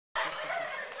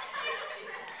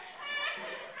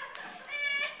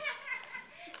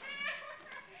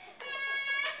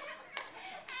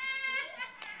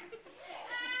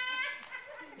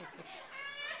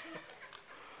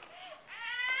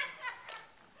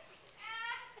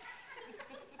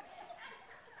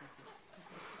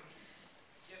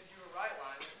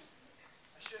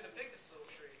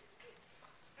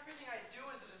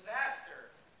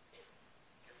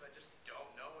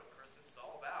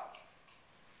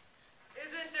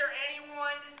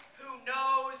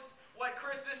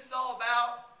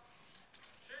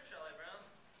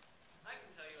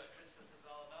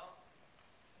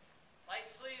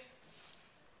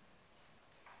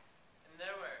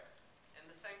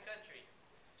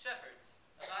shepherds,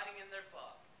 abiding in their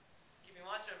flock, keeping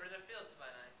watch over their fields by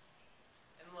night.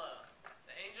 And lo,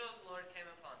 the angel of the Lord came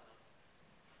upon them,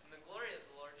 and the glory of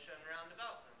the Lord shone round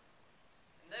about them.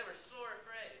 And they were sore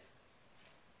afraid.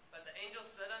 But the angel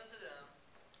said unto them,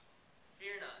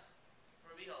 Fear not,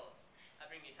 for behold, I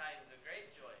bring you tidings of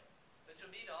great joy, which shall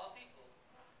be to all people.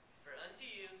 For unto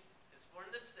you is born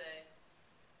this day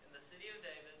in the city of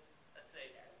David a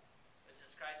Savior, which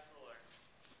is Christ the Lord.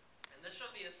 And this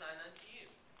shall be a sign unto you.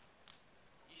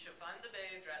 You shall find the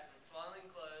babe wrapped in swaddling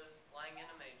clothes, lying in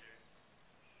a manger.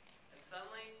 And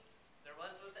suddenly there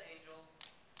was with the angel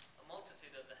a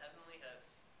multitude of the heavenly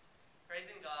hosts,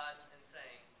 praising God and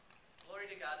saying, Glory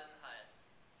to God in the highest,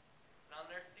 and on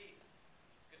earth peace,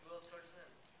 goodwill towards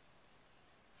men.